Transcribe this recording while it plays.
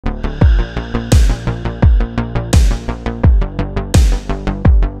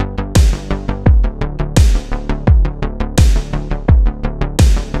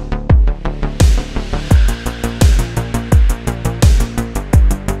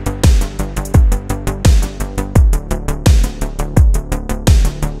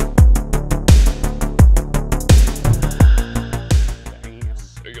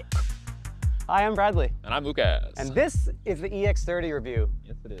Hi, I'm Bradley. And I'm Lukas. And this is the EX30 review.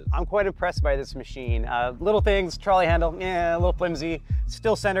 Yes, it is. I'm quite impressed by this machine. Little things, trolley handle, yeah, a little flimsy.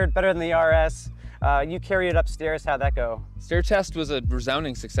 Still centered, better than the RS. You carried it upstairs, how'd that go? Stair Test was a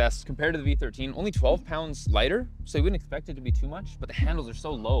resounding success compared to the V13. Only 12 pounds lighter, so you wouldn't expect it to be too much, but the handles are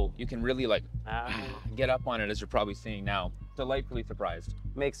so low, you can really like get up on it, as you're probably seeing now. Delightfully surprised.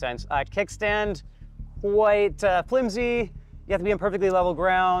 Makes sense. Kickstand, quite flimsy. You have to be on perfectly level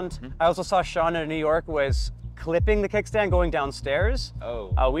ground. I also saw Sean in New York was clipping the kickstand going downstairs.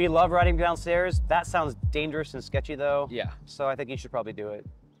 Oh. We love riding downstairs. That sounds dangerous and sketchy though. Yeah. So I think you should probably do it.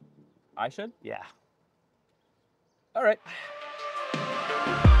 I should? Yeah. All right.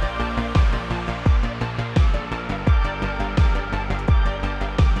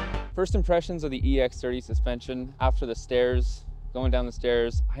 First impressions of the EX30 suspension after the stairs, going down the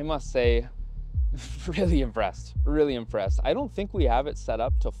stairs, I must say, really impressed, really impressed. I don't think we have it set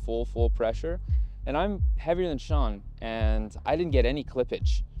up to full pressure, and I'm heavier than Sean, and I didn't get any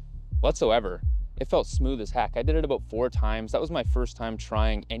clippage whatsoever. It felt smooth as heck. I did it about 4 times. That was my first time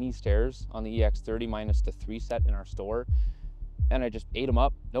trying any stairs on the EX30 minus the 3 set in our store, and I just ate them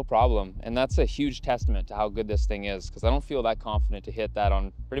up, no problem. And that's a huge testament to how good this thing is, because I don't feel that confident to hit that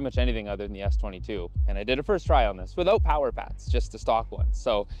on pretty much anything other than the S22. And I did a first try on this without power pads, just the stock one.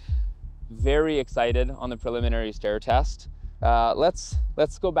 So very excited on the preliminary stair test. Let's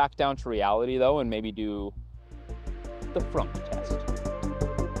go back down to reality though, and maybe do the Frunk test.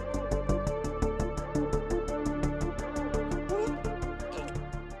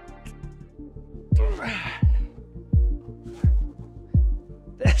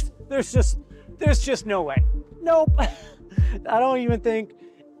 There's just no way. Nope. I don't even think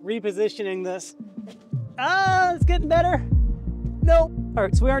repositioning this. It's getting better. Nope. All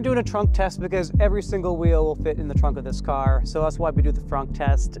right, so we aren't doing a trunk test because every single wheel will fit in the trunk of this car. So that's why we do the Frunk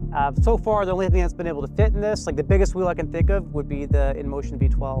test. So far, the only thing that's been able to fit in this, like the biggest wheel I can think of, would be the InMotion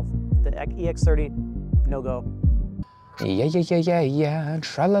V12. The EX30, no go. Yeah.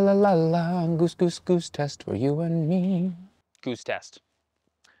 Tra-la-la-la-la. Goose test for you and me. Goose test.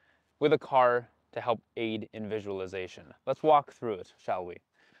 With a car to help aid in visualization. Let's walk through it, shall we?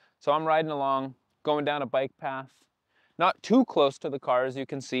 So I'm riding along, going down a bike path. Not too close to the car, as you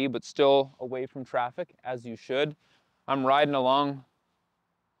can see, but still away from traffic, as you should. I'm riding along,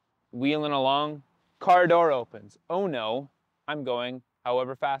 wheeling along, car door opens. Oh no, I'm going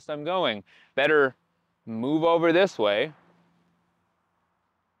however fast I'm going. Better move over this way.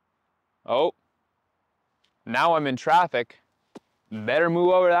 Oh, now I'm in traffic. Better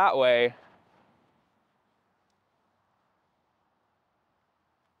move over that way.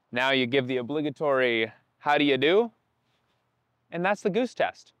 Now you give the obligatory, how do you do? And that's the Goose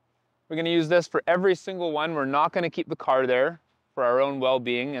test. We're gonna use this for every single one. We're not gonna keep the car there for our own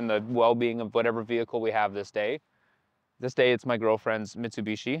well-being and the well-being of whatever vehicle we have this day. This day it's my girlfriend's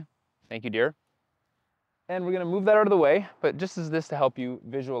Mitsubishi. Thank you, dear. And we're gonna move that out of the way, but just as this to help you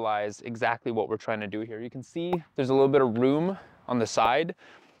visualize exactly what we're trying to do here. You can see there's a little bit of room on the side.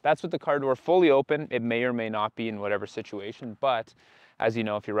 That's with the car door fully open. It may or may not be in whatever situation, but as you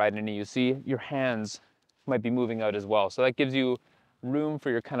know, if you're riding an EUC, your hands might be moving out as well. So that gives you room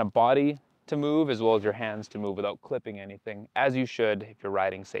for your kind of body to move as well as your hands to move without clipping anything, as you should if you're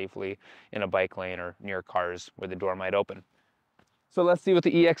riding safely in a bike lane or near cars where the door might open. So let's see what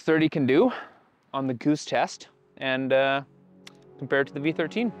the EX30 can do on the Goose test and compare it to the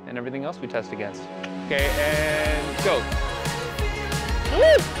V13 and everything else we test against. Okay, and go.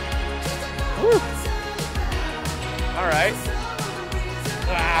 Woo! Woo! All right.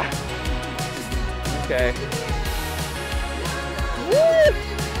 Okay. Woo!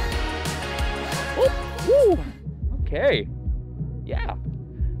 Woo! Okay. Yeah.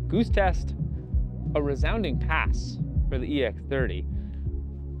 Goose test, a resounding pass for the EX30.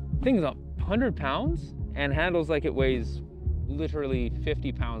 Thing's 100 pounds and handles like it weighs literally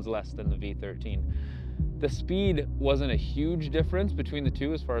 50 pounds less than the V13. The speed wasn't a huge difference between the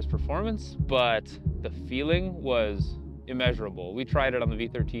two as far as performance, but the feeling was immeasurable. We tried it on the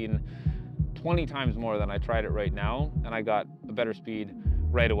V13 20 times more than I tried it right now, and I got a better speed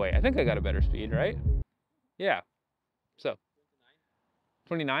right away. I think I got a better speed, right? Yeah. So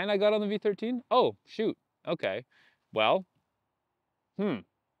 29 I got on the V13? Oh, shoot. Okay. Well,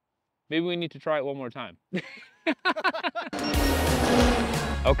 maybe we need to try it one more time.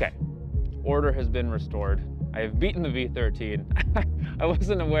 Okay. Order has been restored. I have beaten the V13. I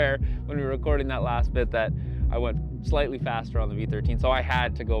wasn't aware when we were recording that last bit that I went slightly faster on the V13, so I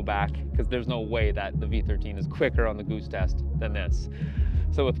had to go back because there's no way that the V13 is quicker on the Goose test than this.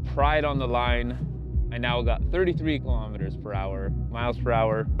 So with pride on the line, I now got 33 miles per hour,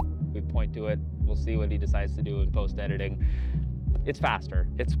 We point to it. We'll see what he decides to do in post-editing. It's faster.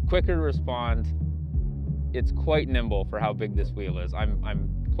 It's quicker to respond. It's quite nimble for how big this wheel is.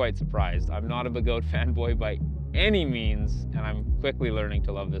 I'm quite surprised. I'm not a Begode fanboy by any means, and I'm quickly learning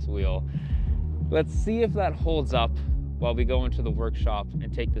to love this wheel. Let's see if that holds up while we go into the workshop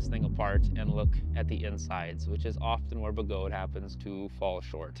and take this thing apart and look at the insides, which is often where Begode happens to fall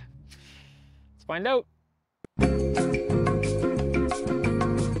short. Let's find out.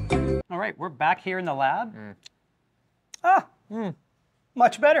 All right, we're back here in the lab.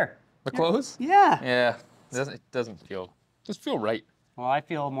 Much better. The clothes? Yeah. Yeah, it doesn't feel right. Well, I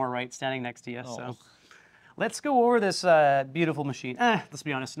feel more right standing next to you, so. Let's go over this beautiful machine. Let's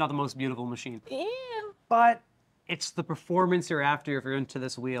be honest, not the most beautiful machine. Yeah. But it's the performance you're after if you're into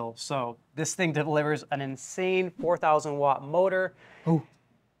this wheel. So this thing delivers an insane 4,000 watt motor. Oh.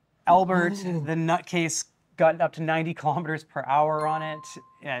 Albert, the nutcase, got up to 90 kilometers per hour on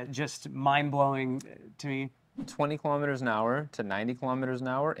it. Just mind-blowing to me. 20 kilometers an hour to 90 kilometers an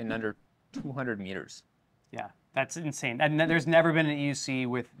hour in under 200 meters. Yeah, that's insane. And there's never been an EUC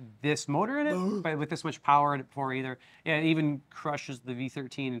with this motor in it, but with this much power in it before either. It even crushes the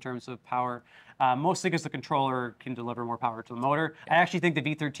V13 in terms of power, mostly because the controller can deliver more power to the motor. I actually think the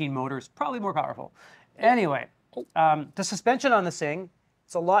V13 motor is probably more powerful. Anyway, the suspension on this thing,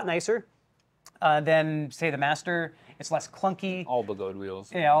 it's a lot nicer than, say, the Master. It's less clunky. All Begode wheels.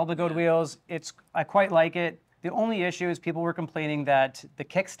 Yeah, all Begode wheels. I quite like it. The only issue is people were complaining that the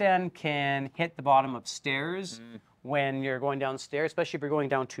kickstand can hit the bottom of stairs when you're going downstairs, especially if you're going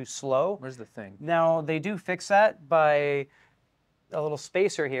down too slow. Where's the thing? Now, they do fix that by a little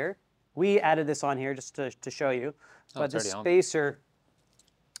spacer here. We added this on here just to show you. But this spacer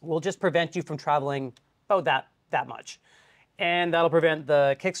will just prevent you from traveling about that much. And that'll prevent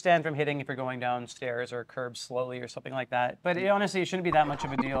the kickstand from hitting if you're going downstairs or curbs slowly or something like that. But honestly, it shouldn't be that much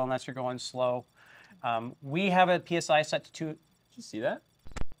of a deal unless you're going slow. We have a PSI set to 2. Did you see that?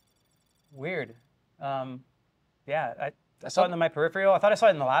 Weird. Yeah, I saw it in my peripheral. I thought I saw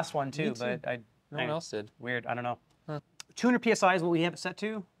it in the last one too, but no one else did. Weird, I don't know. 200 PSI is what we have it set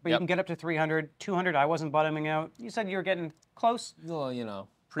to, but you can get up to 300. 200, I wasn't bottoming out. You said you were getting close. Well, you know,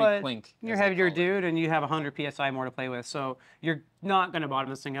 pre-clink. You're a heavier dude, and you have 100 PSI more to play with, so you're not going to bottom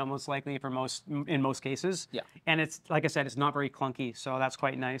this thing out most likely in most cases. Yeah. And it's, like I said, it's not very clunky, so that's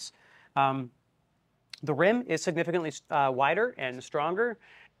quite nice. The rim is significantly wider and stronger.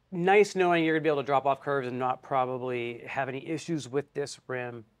 Nice knowing you're going to be able to drop off curves and not probably have any issues with this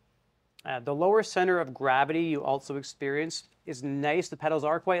rim. The lower center of gravity you also experience is nice. The pedals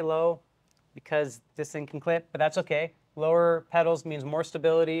are quite low because this thing can clip, but that's okay. Lower pedals means more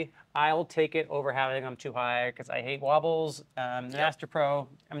stability. I'll take it over having them too high because I hate wobbles. Master Pro,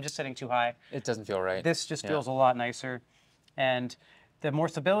 I'm just sitting too high. It doesn't feel right. This just feels a lot nicer. And the more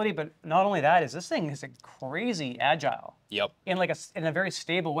stability, but not only that, is this thing is crazy agile. Yep. In a very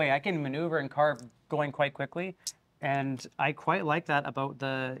stable way. I can maneuver and carve going quite quickly. And I quite like that about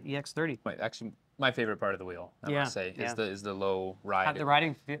the EX30. Wait, actually, my favorite part of the wheel, I must say, is the low ride. The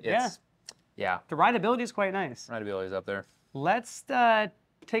riding, yeah. The rideability is quite nice. Rideability is up there. Let's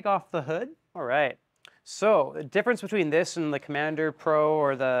take off the hood. All right. So the difference between this and the Commander Pro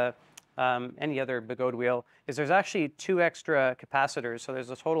or the any other Begode wheel is there's actually 2 extra capacitors. So there's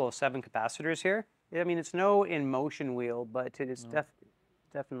a total of 7 capacitors here. I mean, it's no in-motion wheel, but it is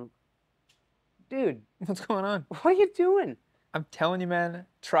definitely. Dude. What's going on? What are you doing? I'm telling you, man,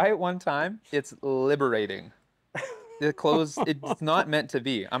 try it one time. It's liberating. The clothes, it's not meant to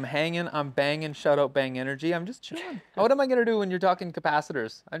be. I'm hanging, I'm banging, shout out bang energy. I'm just chilling. What am I going to do when you're talking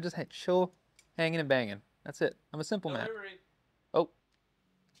capacitors? I'm just chill, hanging and banging. That's it. I'm a simple man. Oh.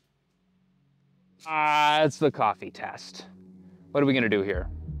 It's the coffee test. What are we going to do here?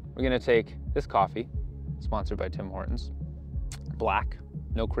 We're going to take this coffee, sponsored by Tim Hortons. Black,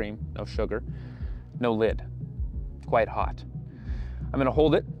 no cream, no sugar, no lid. Quite hot. I'm going to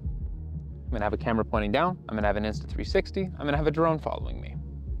hold it. I'm going to have a camera pointing down. I'm going to have an Insta360. I'm going to have a drone following me.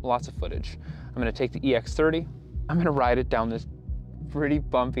 Lots of footage. I'm going to take the EX30. I'm going to ride it down this pretty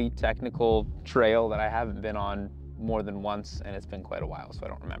bumpy technical trail that I haven't been on more than once, and it's been quite a while, so I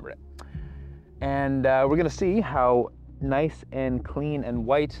don't remember it. And we're going to see how nice and clean and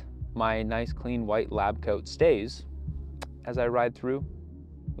white my nice, clean, white lab coat stays as I ride through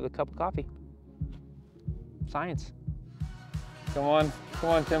with a cup of coffee. Science. Come on,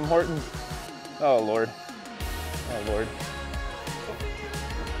 Tim Hortons. Oh, Lord. Oh, Lord.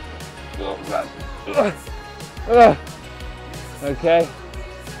 Oh, God. Okay.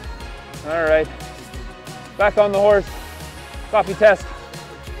 All right. Back on the horse. Coffee test.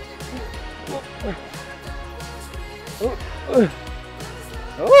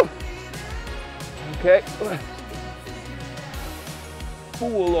 Oh. Okay. Ooh, a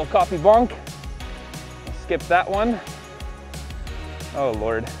little coffee bonk. I'll skip that one. Oh,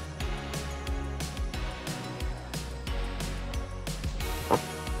 Lord.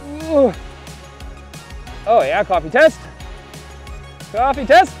 Ooh. Oh yeah, coffee test. Coffee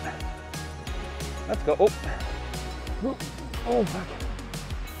test. Let's go. Oh, oh, fuck.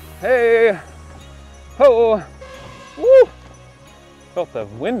 Hey. Oh. Woo. Felt the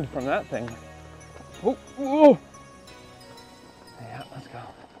wind from that thing. Oh. Ooh. Yeah, let's go.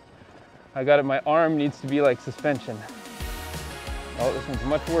 I got it. My arm needs to be like suspension. Oh, this one's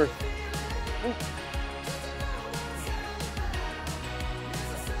much worse. Ooh.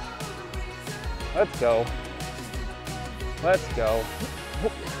 Let's go. Let's go.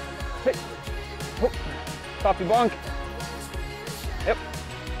 Hey. Coffee bonk. Yep.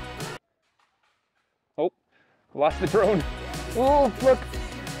 Oh, lost the drone. Oh, look.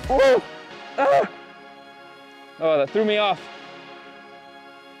 Oh, ah. Oh, that threw me off.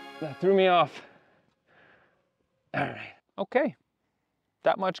 That threw me off. All right. Okay.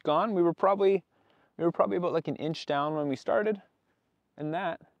 That much gone. We were probably about like an inch down when we started, and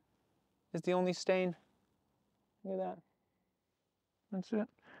that is the only stain. Look at that. That's it.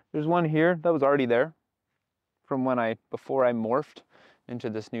 There's one here that was already there from before I morphed into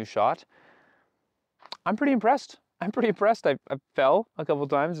this new shot. I'm pretty impressed. I'm pretty impressed. I fell a couple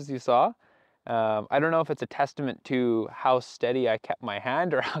times, as you saw. I don't know if it's a testament to how steady I kept my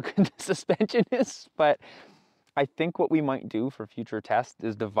hand or how good the suspension is, but I think what we might do for future tests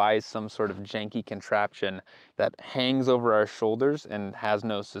is devise some sort of janky contraption that hangs over our shoulders and has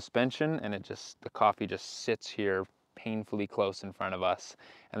no suspension, and the coffee just sits here painfully close in front of us,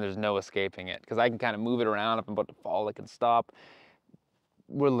 and there's no escaping it. Because I can kind of move it around. If I'm about to fall, I can stop.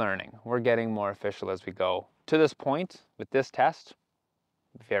 We're learning. We're getting more official as we go. To this point, with this test,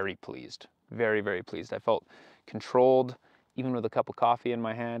 very pleased. Very, very pleased. I felt controlled, even with a cup of coffee in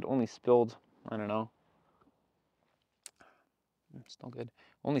my hand. Only spilled, I don't know. Still good.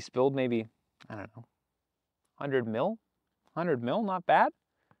 Only spilled maybe, I don't know, 100 mil? 100 mil, not bad.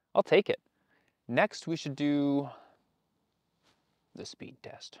 I'll take it. Next, we should do the speed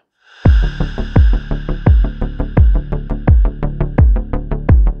test.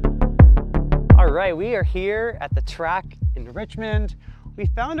 All right, we are here at the track in Richmond. We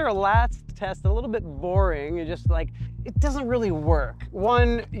found our last test a little bit boring. It just like, it doesn't really work.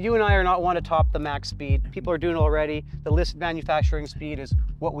 One, you and I are not one to top the max speed. People are doing it already. The listed manufacturing speed is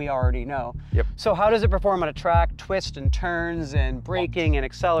what we already know. Yep. So how does it perform on a track? Twists and turns and braking and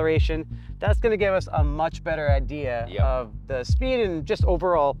acceleration. That's gonna give us a much better idea of the speed and just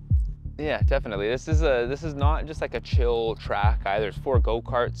overall. Yeah, definitely. This is not just like a chill track either. There's 4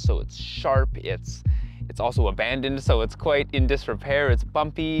 go-karts, so it's sharp. It's also abandoned, so it's quite in disrepair. It's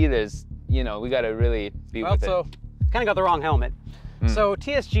bumpy. There's, you know, we got to really be with it. Also, kind of got the wrong helmet. So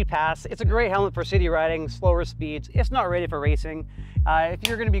TSG Pass, it's a great helmet for city riding, slower speeds. It's not ready for racing. If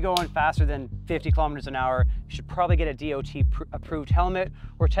you're going to be going faster than 50 kilometers an hour, you should probably get a DOT approved helmet.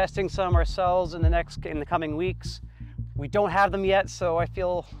 We're testing some ourselves in the coming weeks. We don't have them yet, so I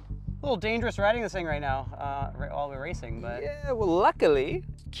feel a little dangerous riding this thing right now while we're racing. But yeah, well, luckily,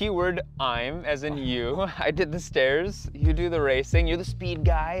 keyword I'm, as in you. I did the stairs, you do the racing. You're the speed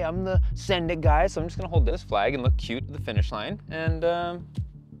guy, I'm the send it guy. So I'm just gonna hold this flag and look cute at the finish line. And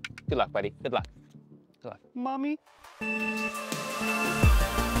good luck, buddy. Good luck. Good luck. Mommy.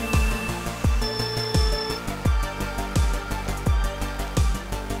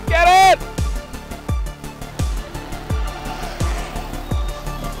 Get it!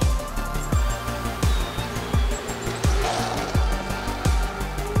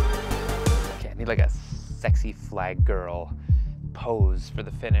 Need like a sexy flag girl pose for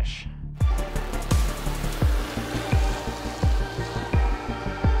the finish.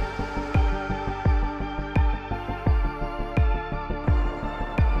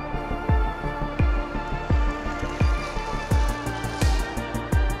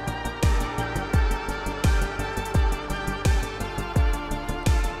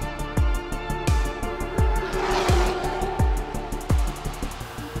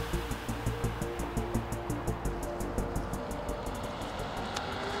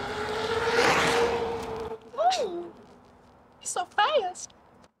 So fast.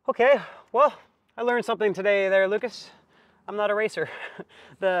 Okay, well, I learned something today there, Lucas. I'm not a racer.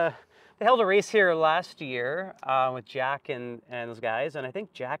 They held a race here last year with Jack and those guys, and I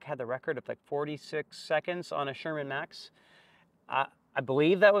think Jack had the record of like 46 seconds on a Sherman Max. I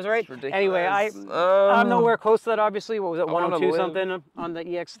believe that was right. Anyway, I'm nowhere close to that, obviously. What was it, 102 something on the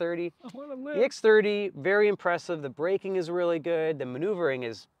EX30? The EX30, very impressive. The braking is really good. The maneuvering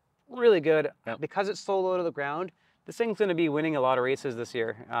is really good. Yep. Because it's so low to the ground, this thing's going to be winning a lot of races this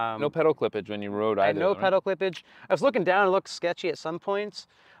year. No pedal clippage when you rode either. And no pedal clippage. I was looking down, it looked sketchy at some points.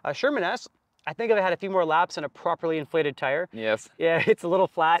 Sherman S, I think if it had a few more laps and a properly inflated tire. Yes. Yeah, it's a little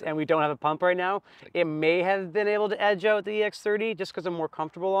flat and we don't have a pump right now. It may have been able to edge out the EX30 just because I'm more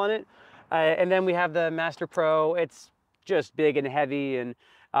comfortable on it. And then we have the Master Pro. It's just big and heavy. And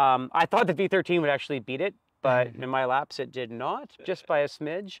I thought the V13 would actually beat it, but in my laps it did not, just by a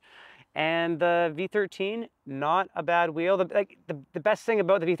smidge. And the V13, not a bad wheel. The best thing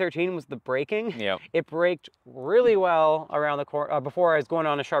about the V13 was the braking. Yeah. It braked really well around the corner before I was going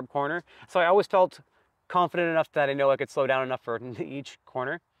on a sharp corner. So I always felt confident enough that I know I could slow down enough for each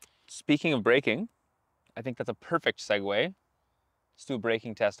corner. Speaking of braking, I think that's a perfect segue. Let's do a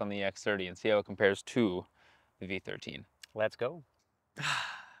braking test on the EX30 and see how it compares to the V13. Let's go.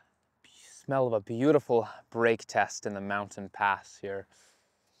 Smell of a beautiful brake test in the mountain pass here.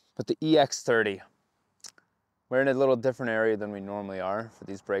 But the EX30, we're in a little different area than we normally are for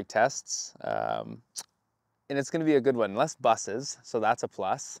these brake tests. And it's gonna be a good one. Less buses, so that's a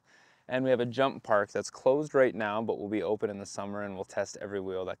plus. And we have a jump park that's closed right now, but will be open in the summer, and we'll test every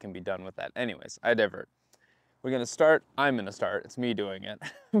wheel that can be done with that. Anyways, I divert. We're gonna start, I'm gonna start, it's me doing it.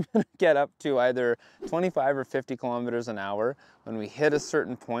 I'm gonna get up to either 25 or 50 kilometers an hour. When we hit a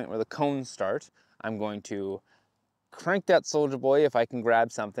certain point where the cones start, I'm going to crank that soldier boy if I can grab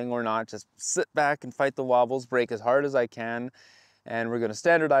something or not, just sit back and fight the wobbles, brake as hard as I can. And we're gonna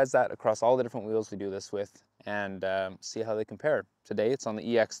standardize that across all the different wheels we do this with and see how they compare. Today it's on the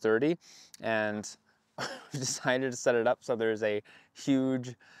EX30 and we decided to set it up so there's a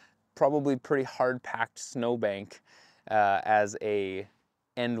huge, probably pretty hard packed snowbank as a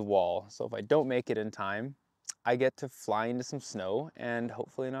end wall. So if I don't make it in time, I get to fly into some snow and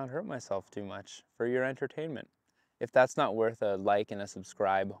hopefully not hurt myself too much for your entertainment. If that's not worth a like and a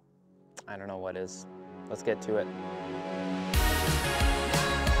subscribe, I don't know what is. Let's get to it.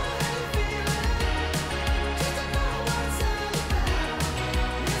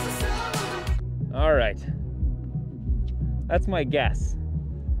 All right, that's my guess.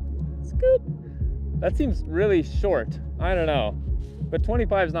 Scoop. That seems really short. I don't know, but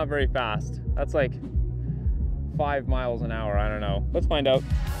 25 is not very fast. That's like 5 miles an hour. I don't know. Let's find out.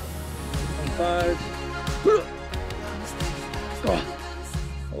 25.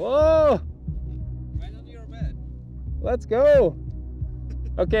 Whoa! Right under your bed. Let's go.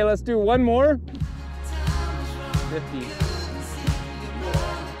 Okay, let's do one more. 50.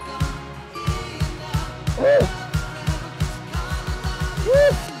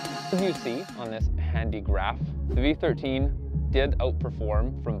 As you see on this handy graph, the V13 did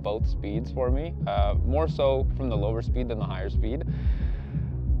outperform from both speeds for me, more so from the lower speed than the higher speed.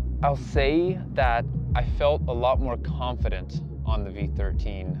 I'll say that I felt a lot more confident on the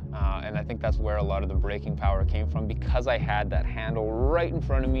V13, and I think that's where a lot of the braking power came from because I had that handle right in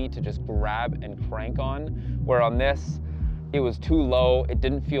front of me to just grab and crank on, where on this, it was too low, it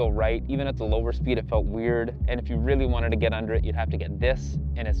didn't feel right. Even at the lower speed, it felt weird, and if you really wanted to get under it, you'd have to get this,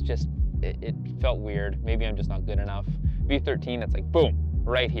 and it's just, it felt weird. Maybe I'm just not good enough. V13, it's like, boom,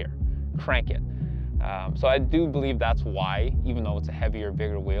 right here, crank it. So I do believe that's why, even though it's a heavier,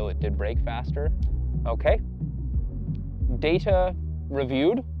 bigger wheel, it did brake faster. Okay, data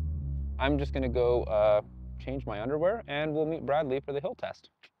reviewed. I'm just gonna go change my underwear and we'll meet Bradley for the hill test.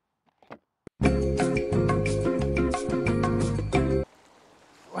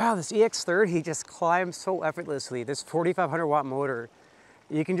 Wow, this EX30 just climbs so effortlessly. This 4,500 watt motor,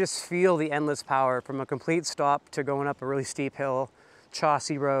 you can just feel the endless power from a complete stop to going up a really steep hill,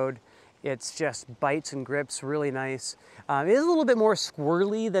 Chaussee Road. It's just bites and grips really nice. It is a little bit more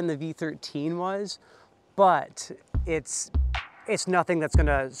squirrely than the V13 was, but it's nothing that's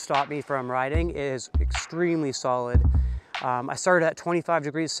gonna stop me from riding. It is extremely solid. I started at 25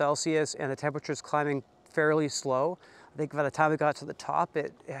 degrees Celsius and the temperature's climbing fairly slow. I think by the time we got to the top,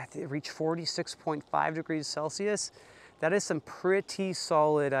 it reached 46.5 degrees Celsius. That is some pretty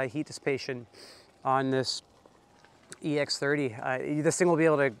solid heat dissipation on this EX30. This thing will be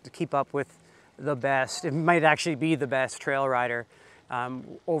able to keep up with the best. It might actually be the best trail rider.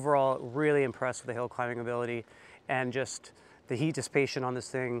 Overall, really impressed with the hill climbing ability and just the heat dissipation on this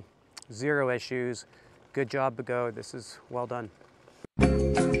thing, zero issues. Good job, Begode. This is well done.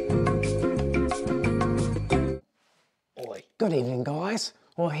 Good evening, guys.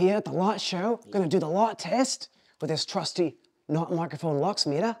 We're here at the light show. Gonna do the light test with this trusty night microphone lux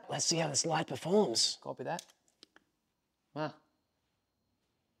meter. Let's see how this light performs. Copy that. Wow.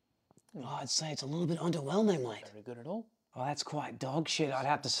 Oh, I'd say it's a little bit underwhelming, mate. Very good at all. Oh, that's quite dog shit, I'd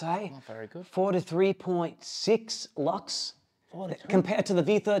have to say. Not very good. 4 to 3.6 lux. Compared to the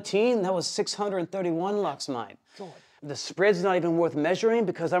V13, that was 631 lux, mate. The spread's not even worth measuring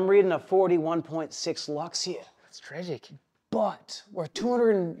because I'm reading a 41.6 lux here. That's tragic. But we're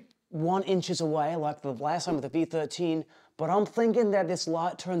 201 inches away, like the last time with the V13. But I'm thinking that this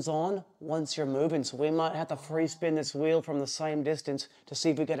light turns on once you're moving, so we might have to free spin this wheel from the same distance to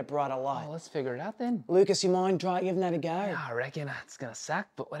see if we get a brighter light. Well, let's figure it out then. Lucas, you mind giving that a go? Yeah, I reckon it's gonna suck,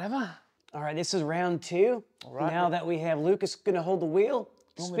 but whatever. All right, this is round 2. All right. Now that we have Lucas gonna hold the wheel,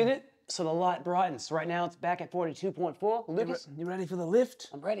 spin it so the light brightens. Right now it's back at 42.4. Lucas? You ready for the lift?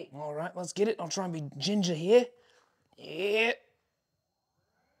 I'm ready. All right, let's get it. I'll try and be ginger here. Yeah.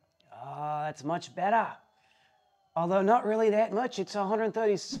 Oh, that's much better. Although not really that much. It's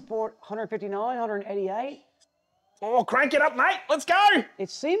 134, 159, 188. Oh, crank it up, mate. Let's go. It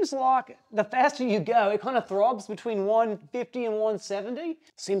seems like the faster you go, it kind of throbs between 150 and 170.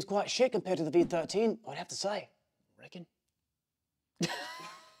 Seems quite shit compared to the V13, I'd have to say. Reckon?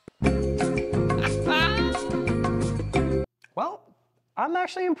 Well, I'm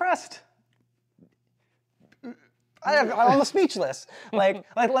actually impressed. I'm almost speechless. Like,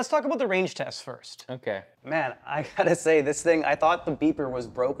 let's talk about the range test first. Okay. Man, I gotta say, this thing, I thought the beeper was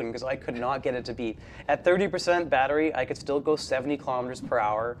broken because I could not get it to beep. At 30% battery, I could still go 70 kilometers per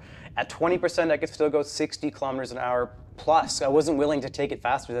hour. At 20%, I could still go 60 kilometers an hour plus. I wasn't willing to take it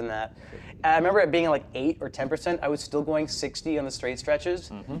faster than that. I remember it being like 8 or 10%, I was still going 60 on the straight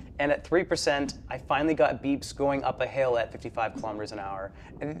stretches. And at 3%, I finally got beeps going up a hill at 55 kilometers an hour.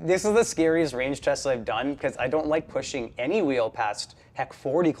 And this is the scariest range test I've done because I don't like pushing any wheel past, heck,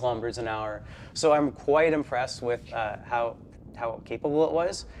 40 kilometers an hour. So I'm quite impressed with how capable it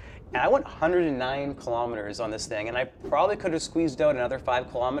was. And I went 109 kilometers on this thing, and I probably could have squeezed out another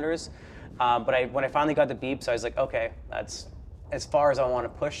 5 kilometers. But when I finally got the beeps, I was like, okay, that's as far as I want to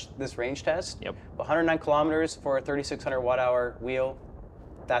push this range test. Yep. 109 kilometers for a 3,600 watt-hour wheel,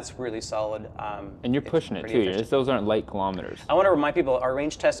 that's really solid. And you're pushing it too. Those aren't light kilometers. I want to remind people, our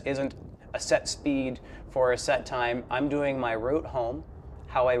range test isn't a set speed for a set time. I'm doing my route home,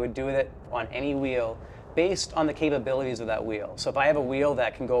 how I would do it on any wheel, based on the capabilities of that wheel. So if I have a wheel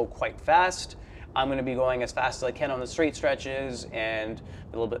that can go quite fast, I'm going to be going as fast as I can on the straight stretches and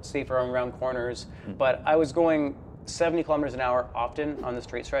a little bit safer around corners. But I was going 70 kilometers an hour often on the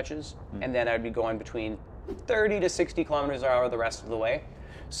straight stretches, and then I'd be going between 30 to 60 kilometers an hour the rest of the way.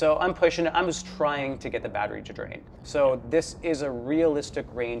 So I'm pushing it. I'm just trying to get the battery to drain. So this is a realistic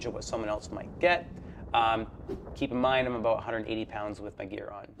range of what someone else might get. Keep in mind, I'm about 180 pounds with my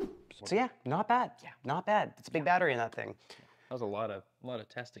gear on. So yeah, not bad. Yeah, not bad. It's a big battery in that thing. That was a lot of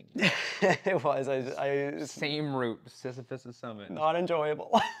testing. It was. Same route, Sisyphus Summit. Not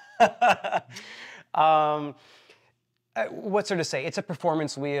enjoyable. What's there to say? It's a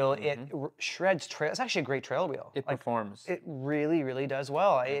performance wheel. It shreds trail. It's actually a great trail wheel. It performs. It really, really does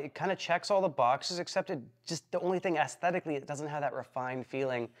well. It kind of checks all the boxes, except it just the only thing aesthetically, it doesn't have that refined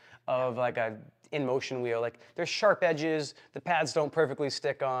feeling of like a in-motion wheel. Like there's sharp edges. The pads don't perfectly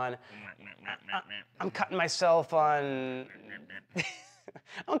stick on. I'm cutting myself on.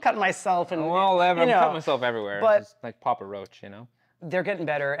 I'm cutting myself and. Well, I'm cutting myself everywhere. But it's like Papa Roach, you know. They're getting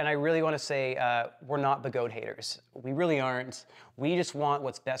better, and I really want to say we're not Begode haters. We really aren't. We just want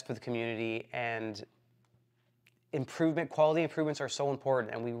what's best for the community, and quality improvements are so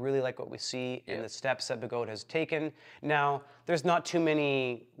important, and we really like what we see in the steps that Begode has taken. Now, there's not too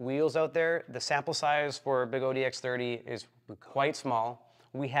many wheels out there. The sample size for Begode EX30 is quite small.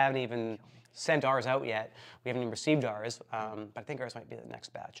 We haven't even sent ours out yet. We haven't even received ours, but I think ours might be the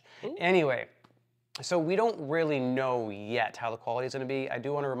next batch. Anyway. So we don't really know yet how the quality is going to be. I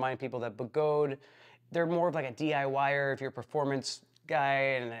do want to remind people that Begode, they're more of like a DIYer if you're a performance guy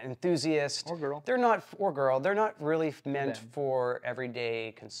and an enthusiast. Or girl. They're not really meant for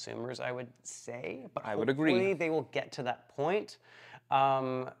everyday consumers, I would say. But I would agree. Hopefully they will get to that point.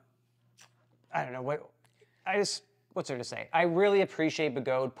 I don't know, what's there to say? I really appreciate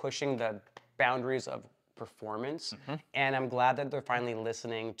Begode pushing the boundaries of performance, and I'm glad that they're finally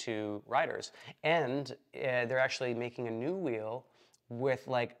listening to riders. And they're actually making a new wheel with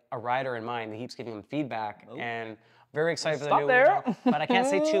like a rider in mind. He keeps giving them feedback, and very excited for the new wheel. But I can't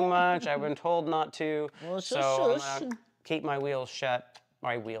say too much. I've been told not to. Well, so I'm gonna keep my wheels shut.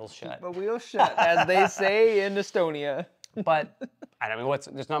 My wheels shut. My wheels shut, as they say in Estonia. But I don't know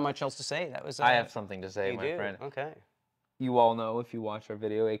there's not much else to say. That was. I have something to say, my friend. Okay. You all know if you watch our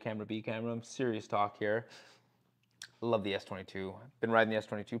video, A camera, B camera, serious talk here. Love the S22. Been riding the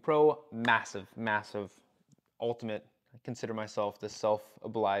S22 Pro. Massive, massive, ultimate. I consider myself the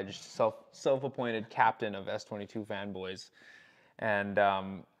self-obliged, self-appointed captain of S22 fanboys. And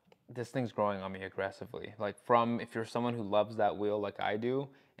this thing's growing on me aggressively. Like if you're someone who loves that wheel like I do,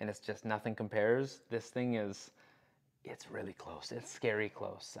 and it's just nothing compares, this thing is, it's really close. It's scary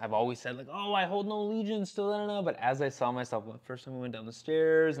close. I've always said like, oh, I hold no allegiance to it, but as I saw myself, the first time we went down the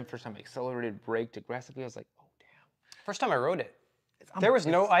stairs and first time I accelerated, braked aggressively, I was like, oh damn. First time I rode it, there was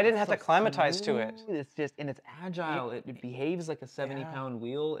no, I didn't have to climatize to it. It's just, and it's agile. It behaves like a 70-pound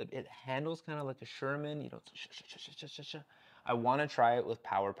wheel. It handles kind of like a Sherman. You know, I want to try it with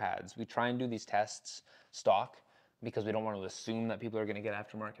power pads. We try and do these tests stock because we don't want to assume that people are going to get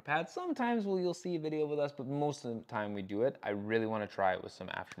aftermarket pads. Sometimes you'll see a video with us, but most of the time we do it. I really want to try it with some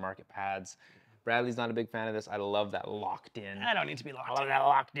aftermarket pads. Bradley's not a big fan of this. I love that locked in. I don't need to be locked in. I love that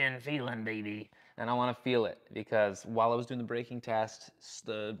locked in feeling, baby. And I want to feel it because while I was doing the braking test,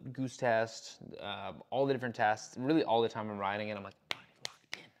 the Goose Test, all the different tests, really all the time I'm riding it, I'm like, oh, it's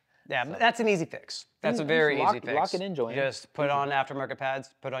locked in. Yeah, so that's an easy fix. That's a very easy fix. Lock it in, Joanne. Just put on aftermarket pads,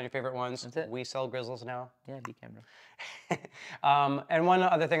 put on your favorite ones. That's it. We sell Grizzles now. Yeah, B camera. And one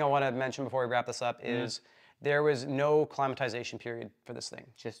other thing I want to mention before we wrap this up is there was no climatization period for this thing.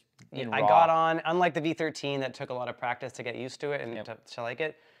 Just I got on, unlike the V13 that took a lot of practice to get used to it and to like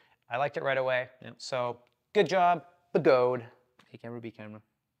it, I liked it right away. So good job, Begode. A camera, B camera.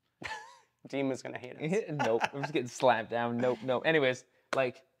 Dean was gonna hate us. Nope, I'm just getting slapped down. Nope, nope. Anyways,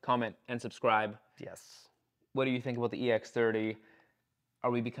 like, comment, and subscribe. Yes. What do you think about the EX30?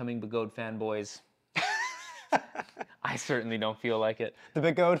 Are we becoming Begode fanboys? I certainly don't feel like it. The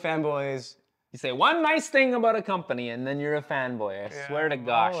Begode fanboys. You say one nice thing about a company and then you're a fanboy. I swear to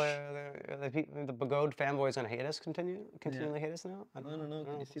gosh. The Begode fanboys gonna hate us, continually hate us now? I don't know.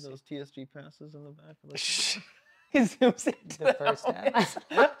 Can you see those TSG passes in the back of the He zooms into the first half.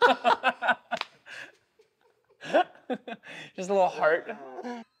 Just a little heart.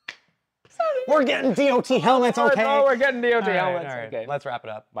 We're getting DOT helmets, okay? Oh, we're getting DOT helmets. All right. Okay. Let's wrap it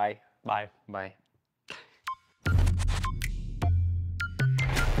up. Bye. Bye. Bye.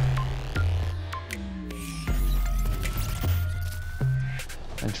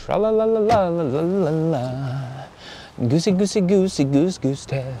 And tra-la-la-la-la-la-la-la. Goosey, goosey, goosey, goose, goose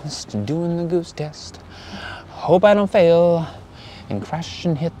test. Doing the goose test. Hope I don't fail and crash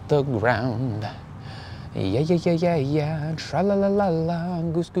and hit the ground. Yeah, yeah, yeah, yeah, yeah. Tra-la-la-la-la.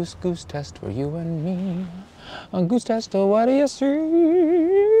 Goose, goose, goose test for you and me. A goose test, what do you see?